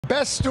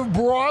Best of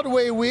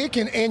Broadway week,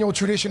 an annual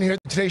tradition here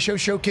at the Today Show,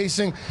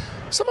 showcasing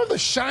some of the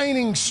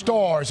shining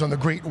stars on the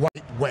Great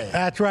White Way.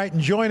 That's right,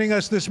 and joining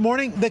us this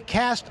morning, the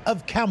cast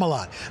of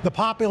Camelot. The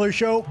popular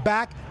show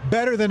back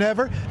better than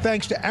ever,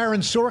 thanks to Aaron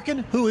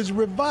Sorkin, who has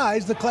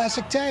revised the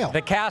classic tale.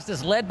 The cast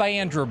is led by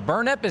Andrew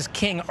Burnap as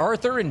King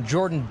Arthur and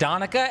Jordan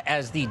Donica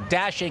as the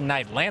dashing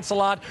knight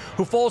Lancelot,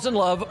 who falls in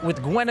love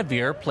with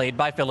Guinevere, played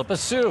by Philippa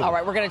Sue. All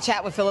right, we're going to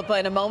chat with Philippa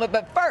in a moment,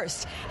 but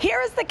first, here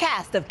is the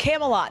cast of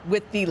Camelot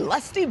with the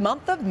Lusty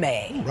Month of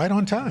May. Right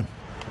on time.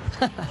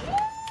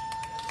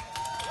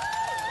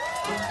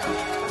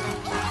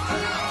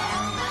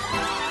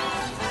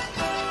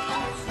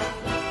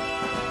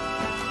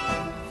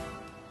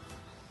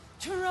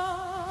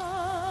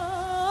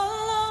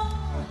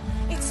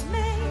 It's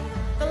May,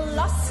 the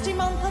lusty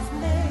month of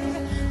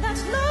May, that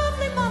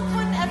lovely month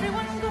when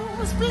everyone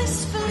goes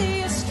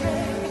blissfully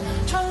astray.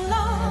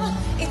 Tra-la,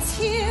 it's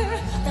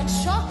here, that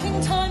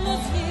shocking time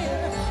of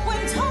year, when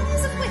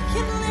tons of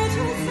wicked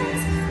little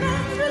things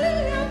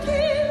naturally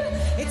appear.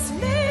 It's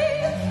May,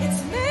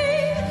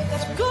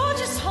 that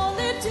gorgeous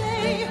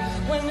holiday,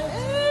 when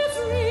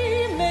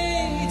every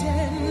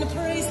maiden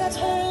prays that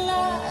her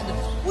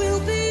lad will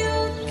be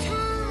okay.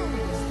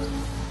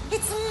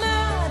 It's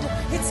mad,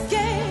 it's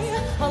gay,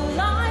 a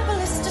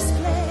libelous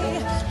display.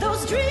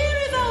 Those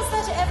dreary vows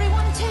that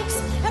everyone takes,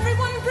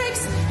 everyone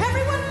breaks,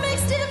 everyone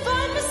makes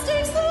divine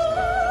mistakes. The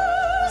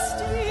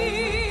lusty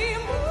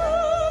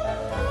month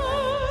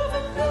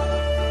of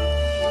May.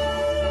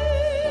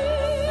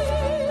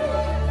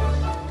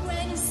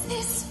 Whence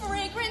this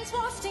fragrance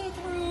wafting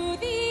through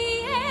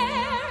the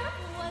air?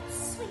 What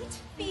sweet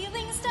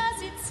feelings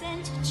does its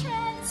scent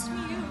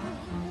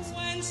transmute?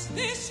 Whence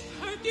this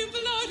perfume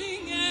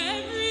floating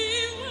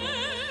everywhere?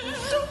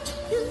 Don't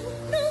you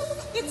know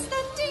it's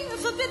that dear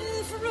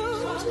forbidden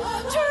fruit?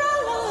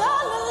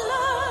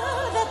 Tra-la-la-la-la,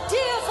 that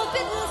dear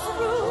forbidden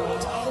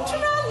fruit.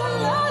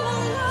 Tra-la-la-la-la,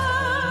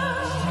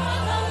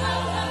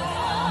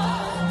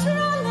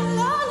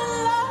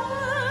 tra-la-la-la-la, tra-la-la-la-la,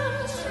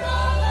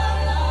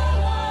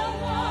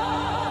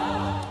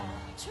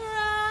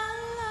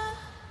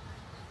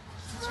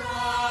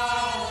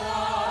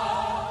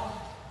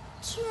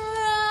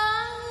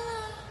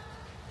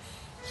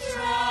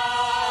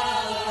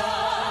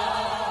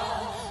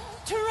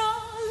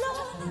 tra-la,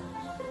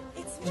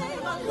 it's May,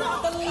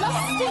 the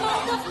lusty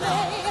month of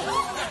May.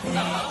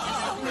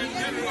 When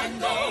everyone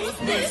goes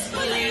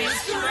blissfully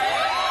astray.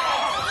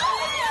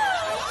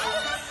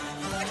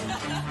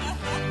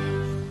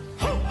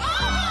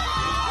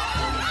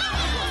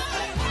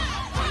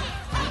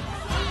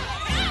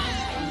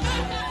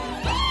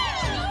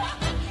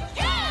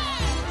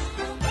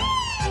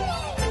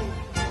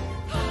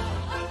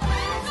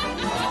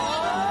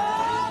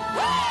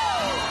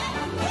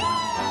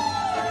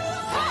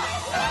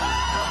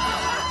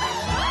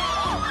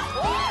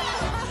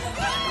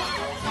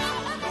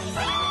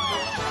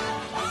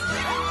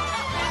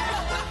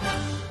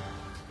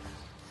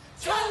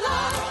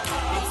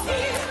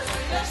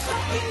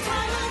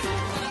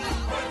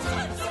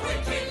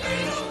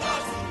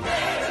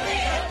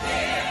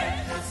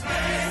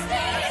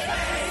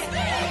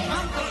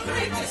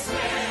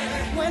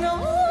 When all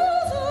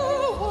the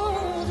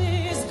world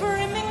is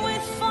brimming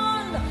with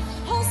fun,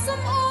 wholesome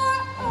or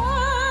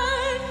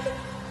earned.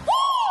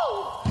 Woo!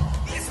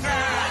 It's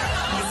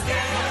mad, it's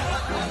gay,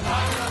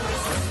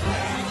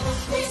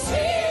 we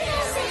see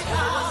as it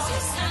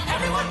comes,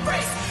 everyone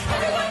breaks,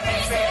 everyone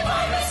makes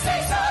divine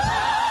mistakes.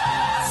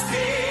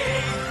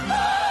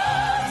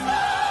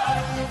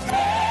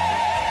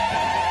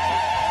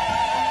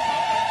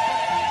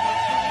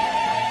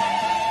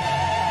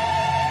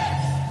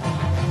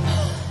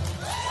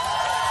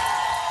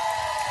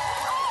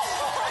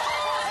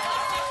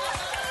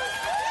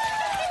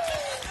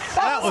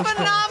 That was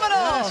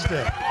phenomenal.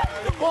 Fantastic.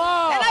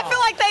 Wow. And I feel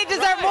like they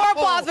deserve more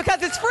applause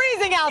because it's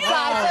freezing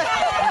outside.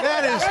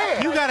 That is,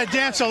 you got to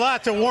dance a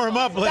lot to warm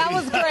up, ladies. That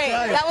was great.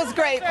 That was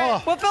great.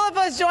 Oh. Well,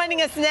 Philippa is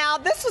joining us now.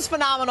 This was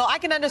phenomenal. I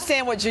can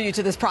understand what drew you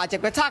to this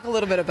project, but talk a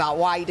little bit about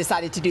why you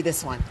decided to do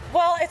this one.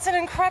 Well, it's an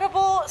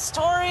incredible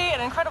story,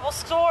 an incredible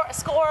score,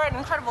 an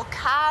incredible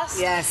cast.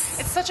 Yes.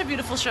 It's such a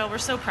beautiful show. We're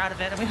so proud of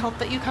it, and we hope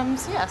that you come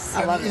see us.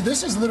 I love it.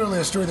 This is literally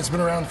a story that's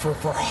been around for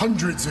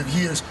hundreds of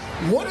years.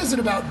 What is it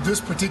about this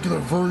particular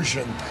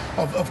version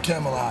of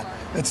Camelot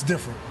that's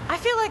different? I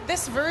feel like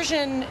this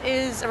version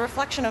is a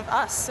reflection of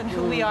us and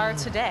who we are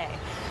today.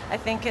 I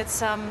think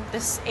it's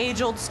this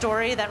age-old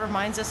story that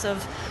reminds us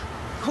of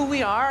who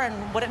we are and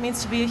what it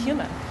means to be a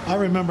human. I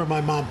remember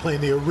my mom playing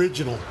the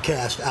original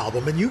cast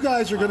album, and you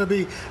guys are going to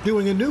be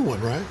doing a new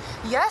one, right?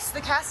 Yes,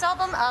 the cast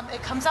album,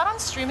 it comes out on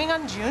streaming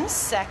on June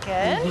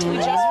 2nd. We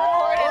just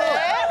recorded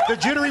it. The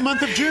jittery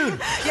month of June.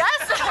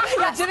 Yes. The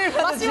jittery month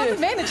of Lusty Month of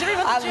June. May, the jittery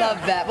month of I June. love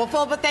that. Well,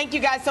 Philippa, thank you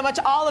guys so much.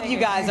 All of you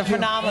guys are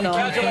phenomenal.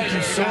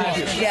 Congratulations so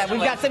much. Yeah, we've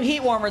got some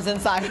heat warmers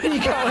inside when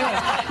you go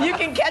in. You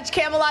can catch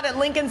Camelot at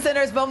Lincoln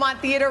Center's Beaumont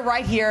Theater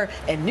right here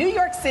in New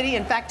York City.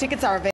 In fact, tickets are available.